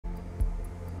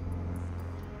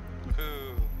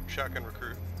shotgun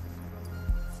recruit.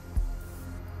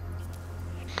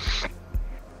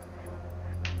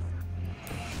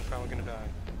 Probably gonna die.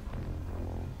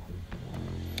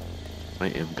 I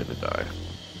am gonna die.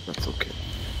 That's okay.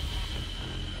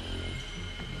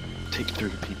 Take 3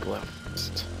 people out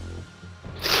first.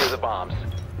 Secure the bombs.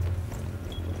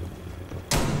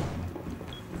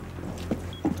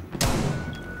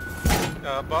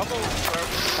 Bubble, we're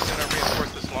gonna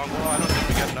reinforce this long wall. I don't think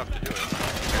we got enough to do it.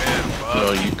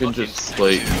 No, you can just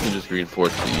like you can just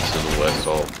reinforce the east and the west.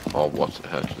 I'll watch the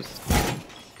hatches.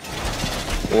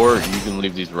 Or you can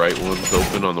leave these right ones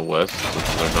open on the west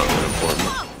since they're not that important.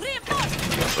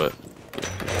 But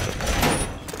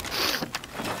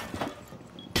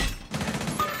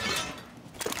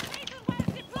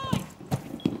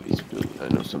I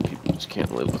know some people just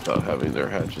can't live without having their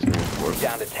hatches reinforced.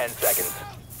 Down to 10 seconds.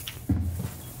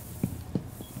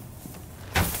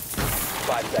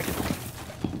 5 seconds.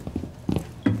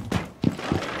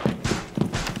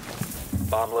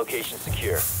 Bomb location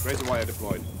secure. Razor wire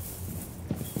deployed.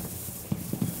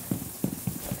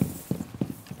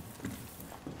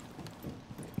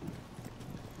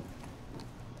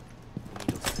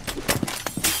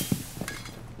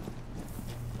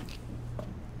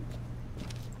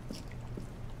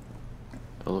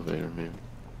 Elevator, maybe.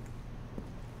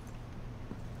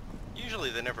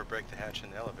 Usually they never break the hatch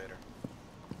in the elevator.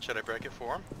 Should I break it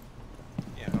for them?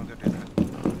 Yeah, I'll go do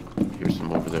that. Here's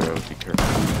some over there. I would be careful.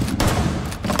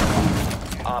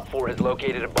 Op 4 has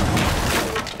located a bomb.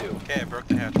 Okay, I broke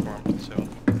the hatch for him, so...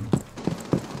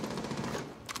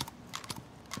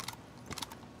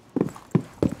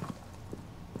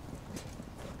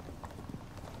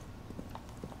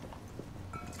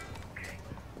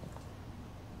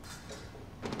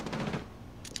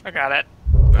 I got it.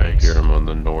 I hear him on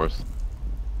the north.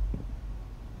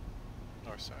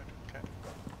 North side, okay.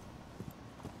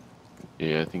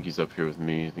 Yeah, I think he's up here with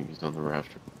me. I think he's on the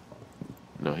rafter.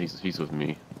 No, he's with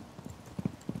me.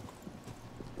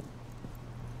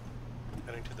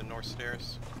 Heading to the north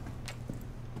stairs.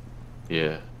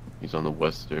 Yeah, he's on the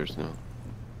west stairs now.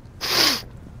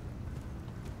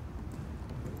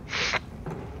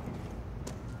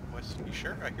 West, you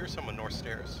sure? I hear someone north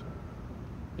stairs.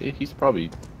 Yeah, he's probably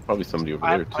somebody over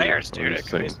there 5 too. players, I'm dude. It just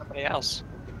could be saying. somebody else.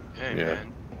 Hey Yeah.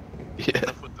 man, Yeah.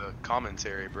 enough with the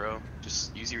commentary, bro.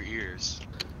 Just use your ears.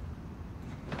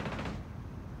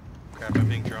 Crap, I'm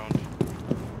being droned.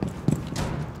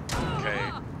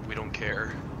 Okay, we don't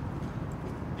care.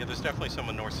 Yeah, there's definitely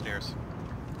someone north stairs.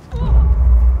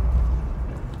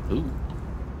 Ooh.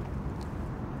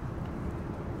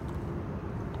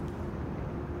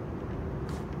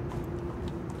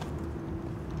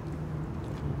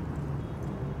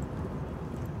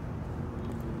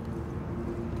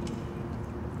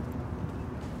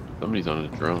 Somebody's on a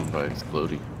drone by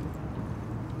exploding.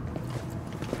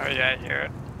 Oh yeah, I hear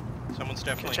it. Someone's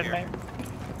definitely Kitchen here. there.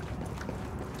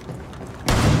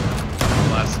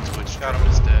 The last Twitch Got drone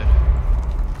him. is dead.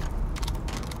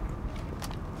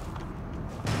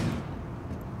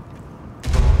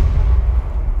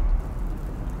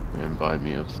 Ran by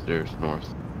me upstairs,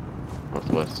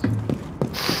 northwest.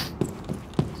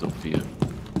 Sophia.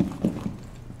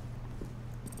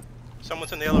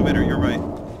 Someone's in the elevator, you're right.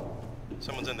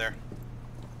 Someone's in there.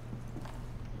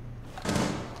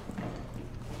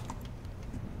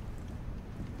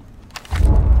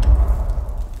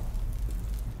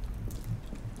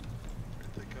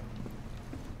 Where'd they go?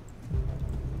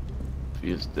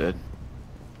 Sophia's dead.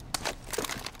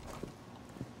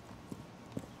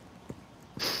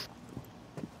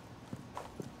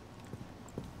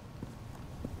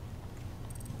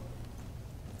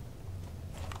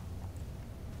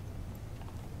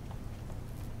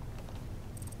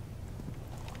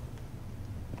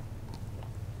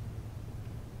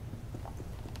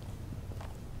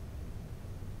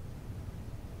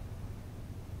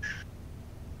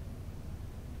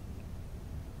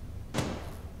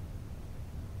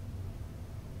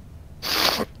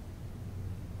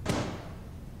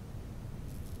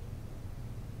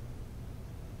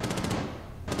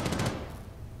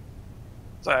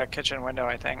 It's a kitchen window,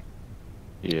 I think.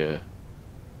 Yeah.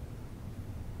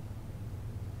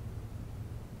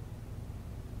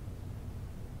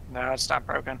 No, it's not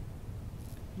broken.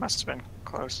 Must have been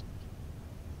close.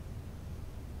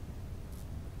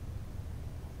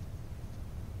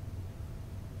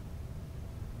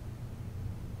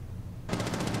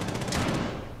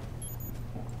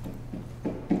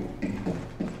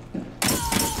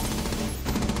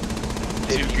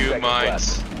 Two good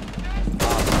mines.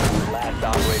 Last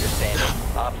operator standing.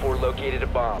 Op 4 located a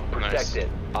bomb. Protect Nice. it.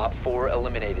 Op 4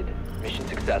 eliminated. Mission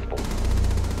successful.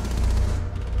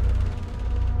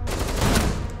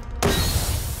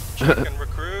 Chicken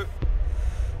recruit.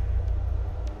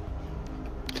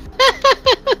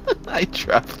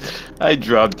 I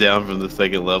dropped down from the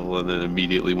second level and then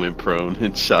immediately went prone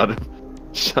and shot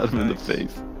him in the Nice.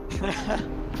 face.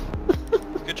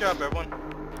 Good job, everyone.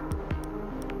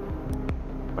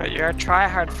 But you're a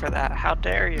tryhard for that. How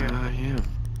dare you? I am.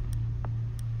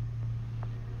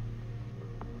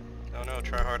 Oh no,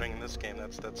 tryharding in this game,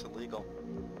 that's illegal.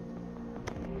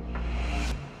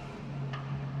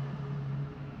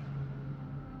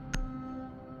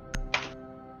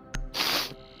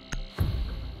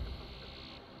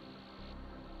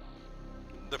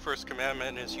 The first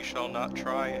commandment is you shall not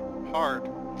try hard.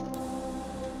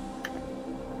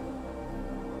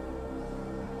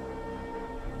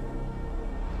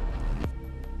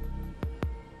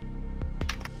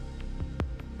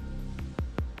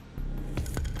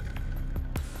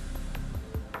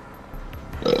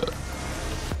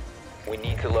 We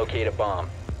need to locate a bomb.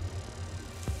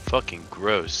 Fucking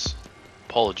gross.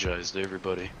 Apologize to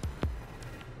everybody.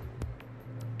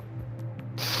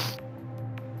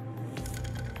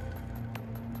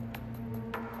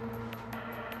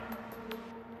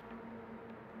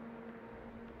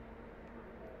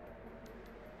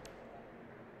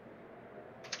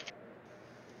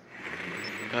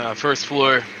 First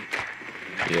floor.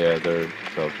 Yeah, they're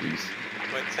southeast.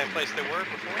 Wait, same place they were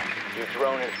before? Your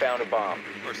drone has found a bomb.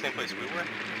 Or same place we were?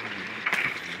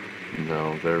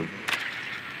 No, they're.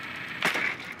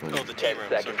 Oh, the 10 tea rooms,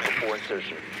 seconds okay. before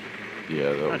insertion. Yeah,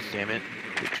 that God was damn it.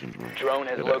 kitchen. Drone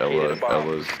has Yeah, located a bomb.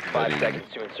 Ella's 5 heading-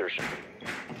 seconds to insertion.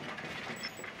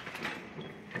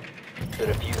 The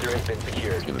diffuser has been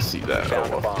secured. Gonna see that. Found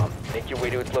a Ella. bomb. Make your way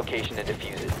to its location and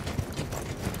defuse it.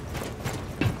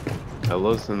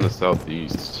 Ella's in the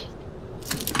southeast.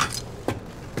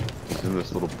 She's in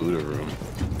this little Buddha room.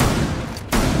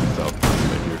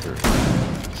 Southeast, I hear her.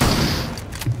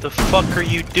 The fuck are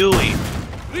you doing?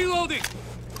 Reloading!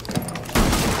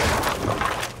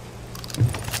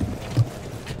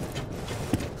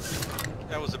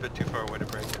 That was a bit too far away to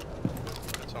break it.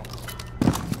 That's all.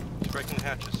 Just breaking the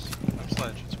hatches. I'm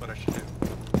Sledge, that's what I should do.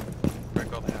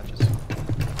 Break all the hatches.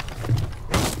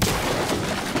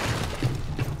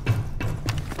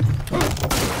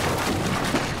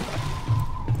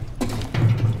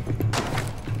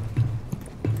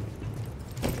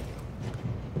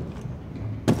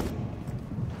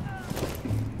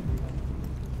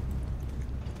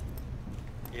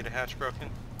 Need a hatch broken?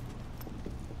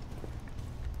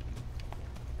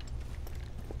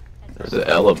 There's an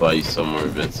Ella bite somewhere,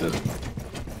 Vincent.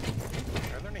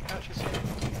 Are there any hatches here?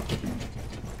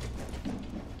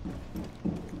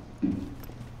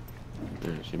 Yeah,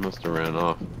 she must have ran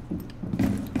off.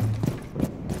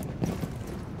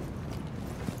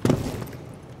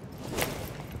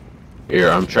 Here,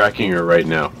 I'm tracking her right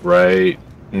now. Right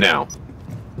now.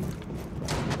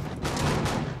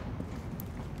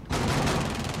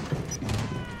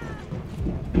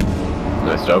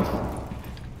 Nice job.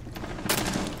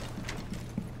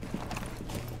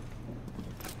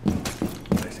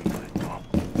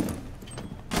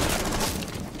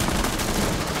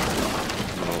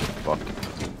 Oh, fuck.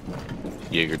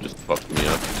 Jaeger just fucked me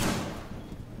up.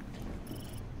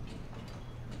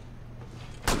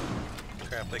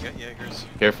 Crap, they got Jaegers.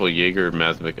 Careful, Jaeger,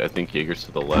 Mazmic. I think Jaeger's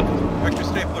to the left. Vector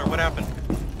Stapler, what happened?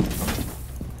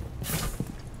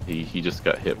 He just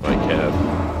got hit by Cav.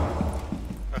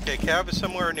 Okay, Cab is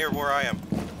somewhere near where I am.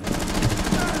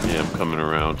 Yeah, I'm coming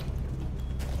around.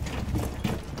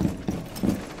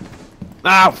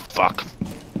 Ah, fuck!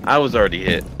 I was already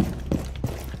hit.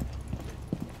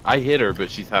 I hit her,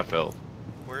 but she's half health.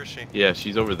 Where is she? Yeah,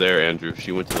 she's over there, Andrew.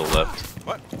 She went to the left.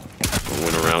 What? I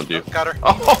went around you. Oh, got her.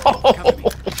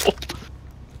 Oh!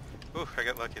 Ooh, I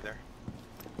got lucky there.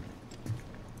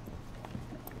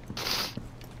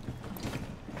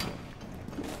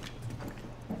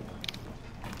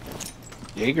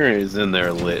 Jaeger is in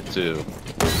there lit too.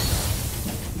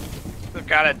 We've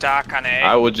got a dock on A.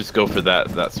 I would just go for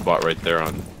that spot right there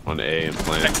on A and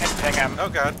plant. Ping him. Oh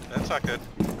god, that's not good.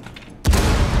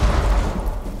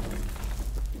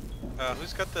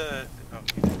 Who's got the... Oh,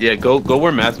 Yeah, go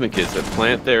where Mazmic is. At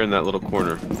plant there in that little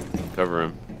corner. Cover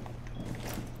him.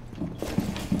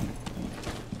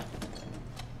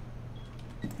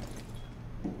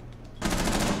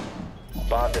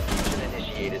 Bomb diffusion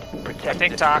initiated. Protect I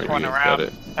think it. Doc There went he is, got around.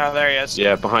 it. Oh, there he is.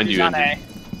 Yeah, behind He's you. on Andrew. A.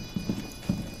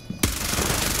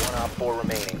 1 op 4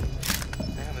 remaining.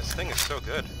 man, this thing is so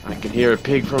good. I can hear a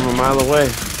pig from a mile away.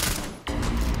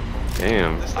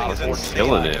 Damn, This thing is Op 4 insanely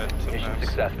killing good it. Mission sometimes.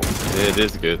 successful. it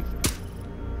is good.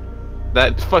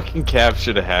 That fucking Cav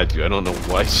should have had you. I don't know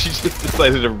why she just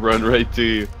decided to run right to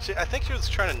you. I think she was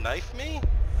trying to knife me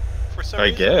for For some I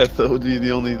reason, guess that would be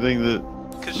the only thing that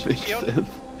because makes sense.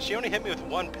 she only hit me with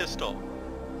one pistol,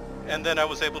 and then I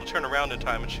was able to turn around in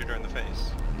time and shoot her in the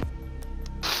face.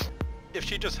 If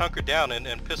she just hunkered down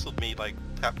and pistoled me like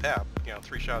tap tap, you know,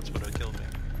 3 shots would have killed me.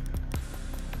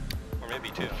 Or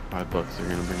maybe 2. $5 are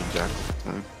gonna bring a jackal this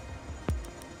time.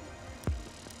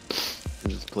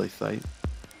 And just play sight.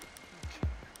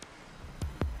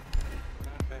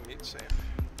 Okay, meat safe.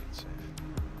 Meat safe.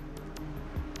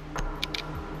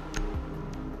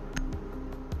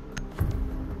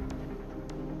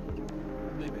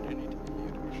 Maybe I do need to be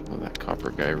muted. Oh, that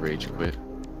copper guy rage quit.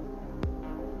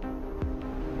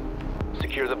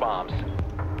 Secure the bombs.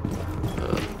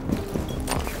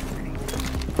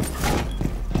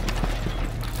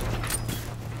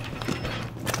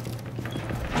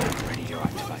 Ready to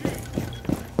activate.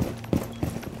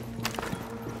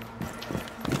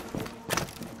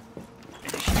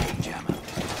 Initiating jammer.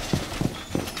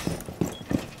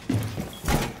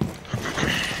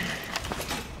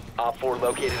 Op 4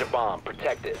 located a bomb.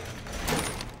 Protect it.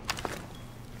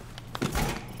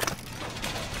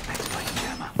 Activating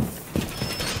jammer.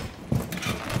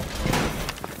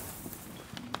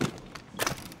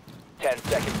 10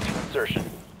 seconds to insertion.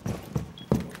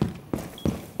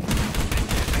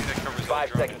 That covers all 5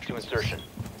 drone seconds to entrances. insertion.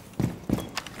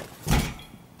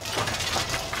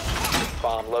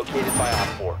 Bomb located by Op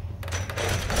 4.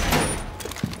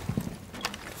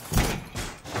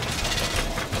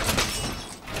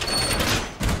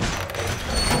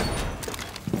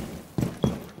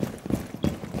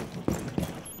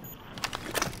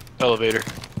 Elevator.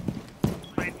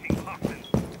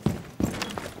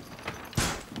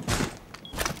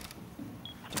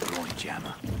 Deploying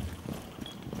jammer.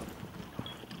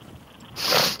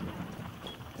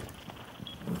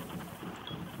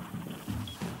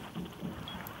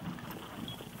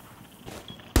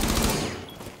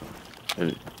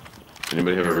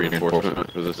 Anybody have a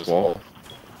reinforcement for this wall?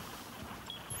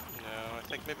 No, I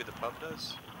think maybe the pub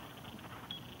does.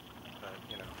 But,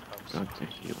 you know, pubs. Got to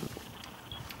heal it.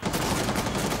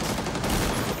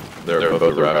 They're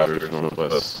both raptors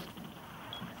northwest.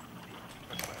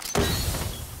 Northwest.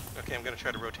 Okay, I'm gonna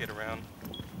try to rotate around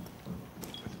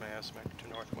with my aspect to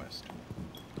northwest.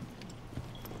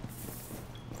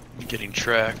 Getting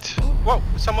tracked. Whoa!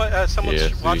 Someone's Yeah,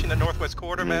 see. watching the northwest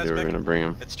corridor, Maybe they were Masmic. gonna bring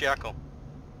him. It's Jackal.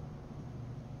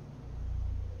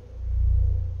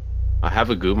 I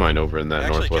have a goo mine over in that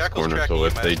Actually, northwest Jackal's corner, tracking so you,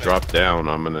 if they Masmic. drop down,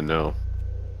 I'm gonna know.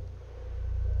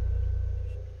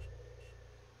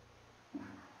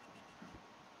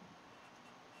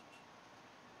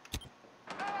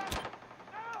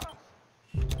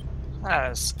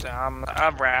 That is dumb.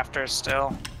 A rafter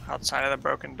still outside of the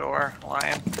broken door.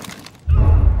 Lion.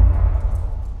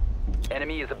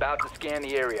 Enemy is about to scan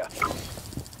the area.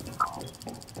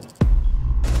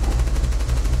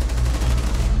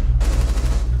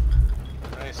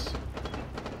 Nice.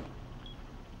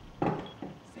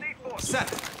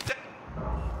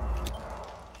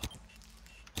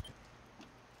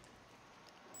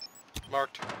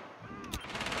 Marked.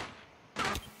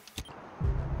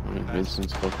 Alright,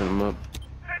 Vincent's fucking him up.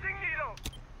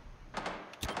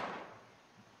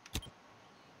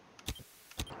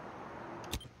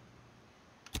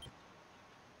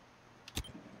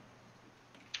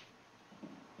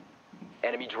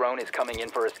 Enemy drone is coming in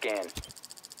for a scan.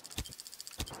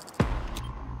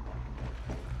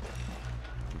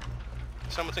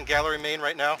 Someone's in gallery main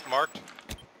right now. Marked.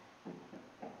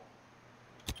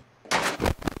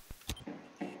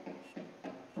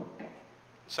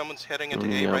 Someone's heading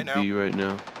into A right now. B right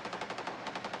now.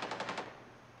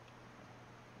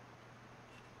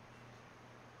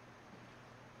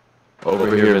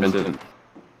 Over here, Vincent.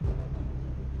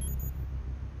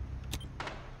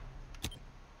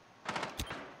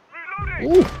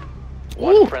 Ooh.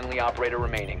 One Ooh. friendly operator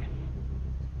remaining.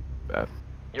 Bad.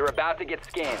 You're about to get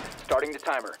scanned. Starting the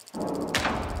timer.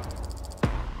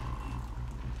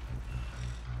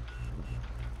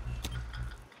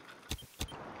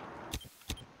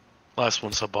 Last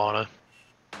one's Habana.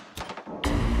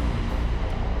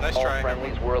 Nice All try.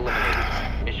 friendlies were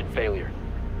eliminated. Mission failure.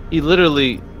 He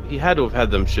literally, he had to have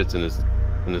had them shits in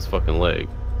his fucking leg.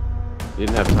 He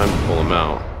didn't have time to pull them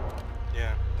out.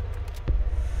 Yeah.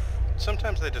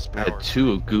 Sometimes they just I power. had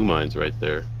 2 goo mines right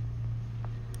there.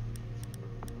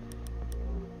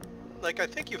 Like, I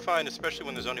think you find, especially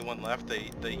when there's only one left, they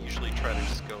usually try to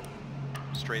just go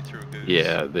straight through goose.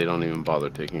 Yeah, they don't even bother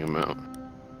taking them out.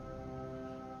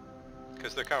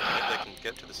 Because they're confident they can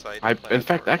get to the site. In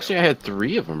fact, actually, I had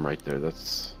 3 of them right there.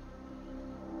 That's.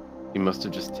 He must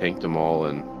have just tanked them all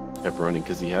and kept running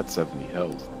because he had 70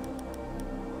 health.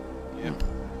 Yeah.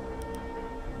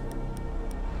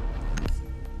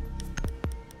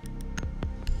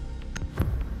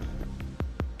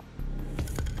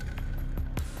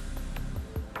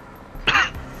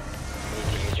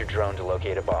 drone to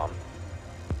locate a bomb.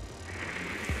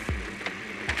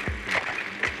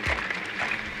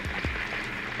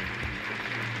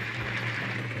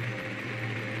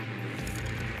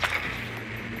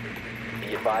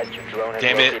 Be advised your drone has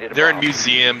Damn located it, a they're in bomb.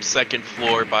 museum, second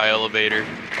floor by elevator.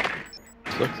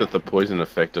 Sucks that the poison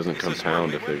effect doesn't Is this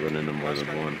compound where if we they went run into more last than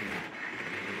time? one.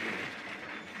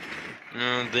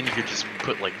 Then you could just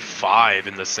put like 5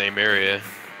 in the same area.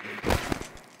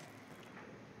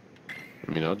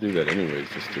 I mean, I'll do that anyways,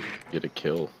 just to get a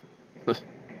kill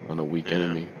on a weak Yeah.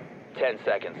 enemy. 10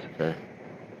 seconds. Okay.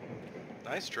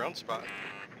 Nice drone spot.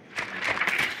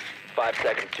 5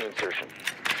 seconds to insertion.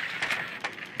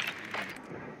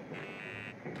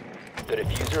 The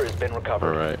diffuser has been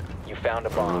recovered. Alright. You found a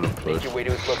I'm bomb. gonna Make push. your way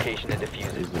to its location and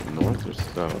defuse Is it. it north or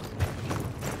south?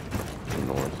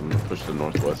 North. I'm gonna push the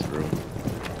northwest room.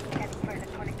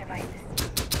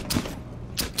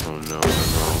 Oh no,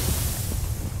 no.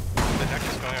 The heck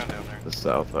is going on down there? The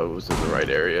south. I was in the right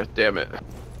area. Damn it.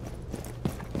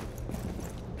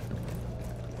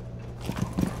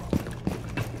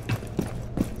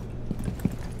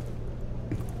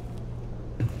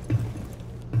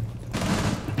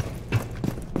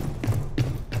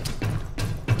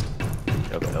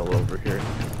 Got an L over here.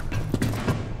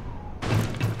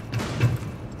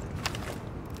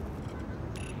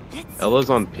 Ella's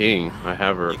on ping. I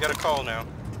have her. You got a call now.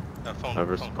 Phone. Have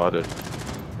her phone. spotted.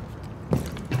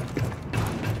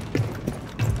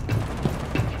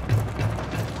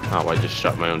 Oh, I just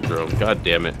shot my own drone. God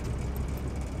damn it.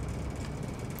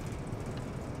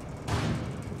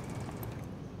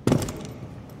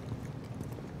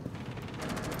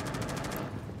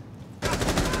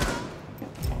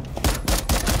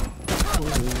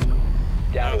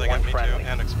 Down Oh, to they one got me too, friendly.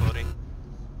 and exploding.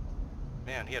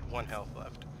 Man, he had 1 health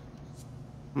left.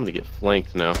 I'm gonna get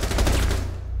flanked now.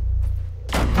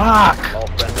 Fuck! All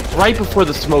friendlies Right before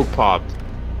the smoke popped.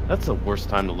 That's the worst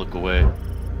time to look away.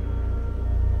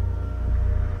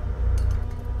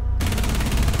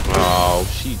 Oh,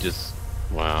 she just...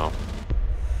 Wow.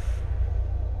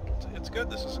 It's good.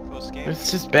 This is a close game.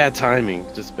 It's just bad timing.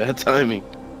 Just bad timing.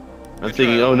 I'm Good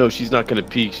thinking, try. oh no, she's not gonna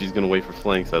peek. She's gonna wait for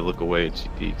flanks. I look away and she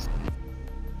peeks.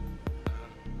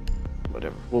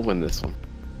 Whatever. We'll win this one.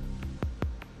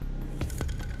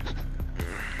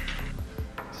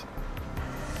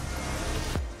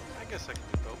 I guess I can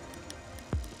do both.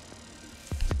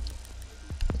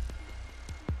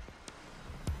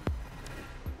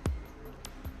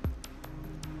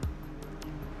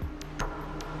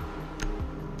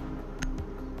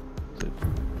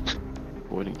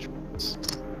 Avoiding traps.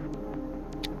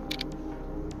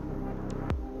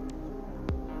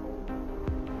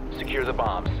 Secure the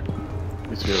bombs. At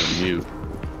least we have a mute.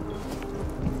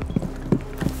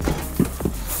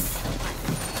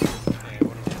 Okay,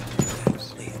 what are we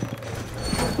gonna do?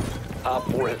 Op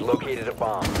 4 has located a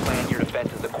bomb. Plan your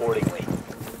defenses accordingly.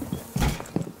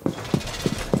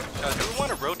 Do we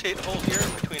want to rotate hold here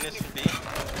between this and B?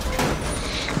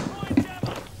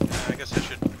 I guess I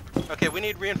should. Okay, we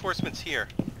need reinforcements here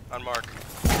on mark.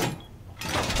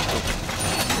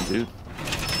 Dude.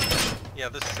 Yeah,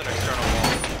 this is an external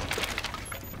wall.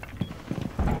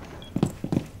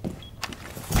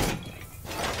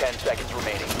 10 seconds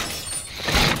remaining.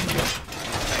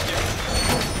 Thank you.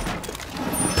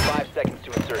 5 seconds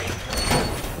to insertion.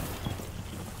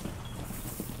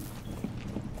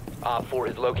 Op 4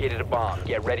 has located a bomb.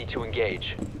 Get ready to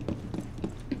engage.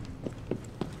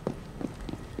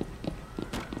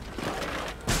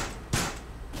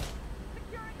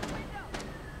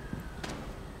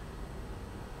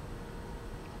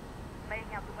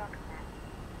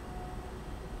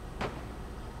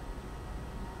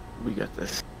 We got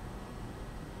this.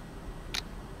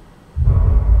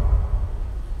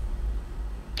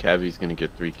 Cavi's gonna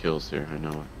get 3 kills here, I know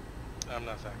it. I'm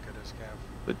not that good as Cav.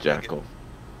 The Jackal.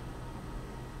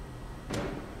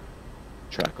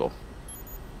 Trackle.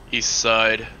 East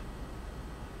side.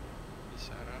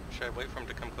 Should I wait for him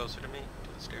to come closer to me,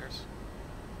 to the stairs?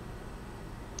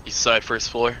 East side, first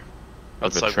floor. I have a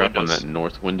Outside trap windows. on that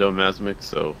north window, Masmic,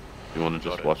 so you want to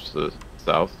Got just it. watch the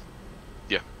south?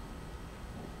 Yeah.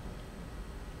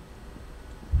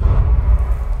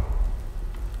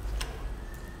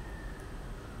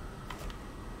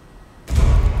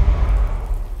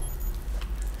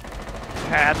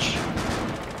 Hatch.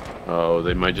 Oh,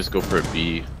 they might just go for a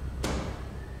B.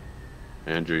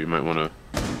 Andrew, you might want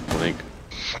to blink.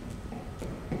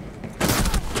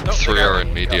 Oh, 3 they got are me.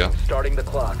 in media. Starting the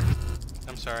clock.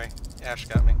 I'm sorry. Ash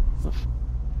got me.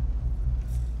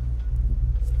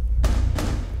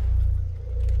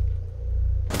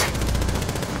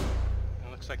 It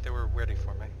looks like they were ready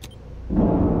for me.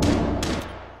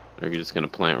 Or are you just gonna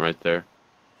plant right there?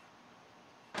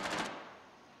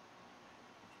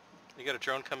 You got a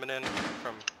drone coming in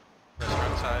from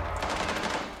restaurant side.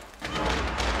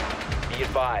 Be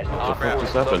advised, Op fuck 4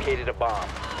 just has happened? located a bomb.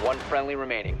 One friendly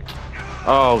remaining.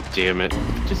 Oh, damn it.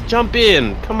 Just jump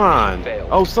in. Come on. Failed.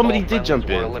 Oh, somebody All did jump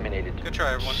friendlies were in. eliminated. Good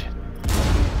try, everyone.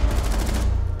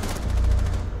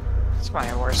 It's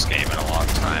my worst game in a long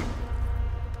time.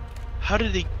 How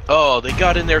did he? Oh, they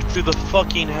got in there through the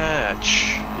fucking hatch.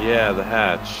 Yeah, the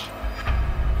hatch.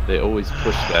 They always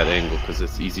push that angle because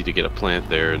it's easy to get a plant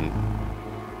there and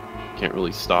can't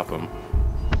really stop them.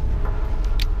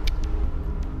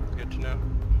 Good to know.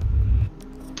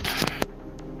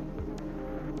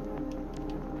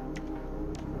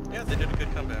 Yeah, they did a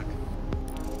good comeback.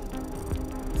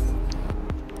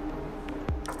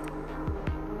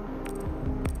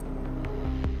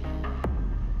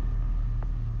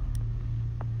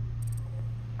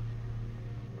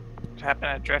 What happened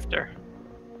at Drifter?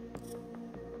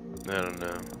 I don't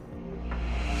know.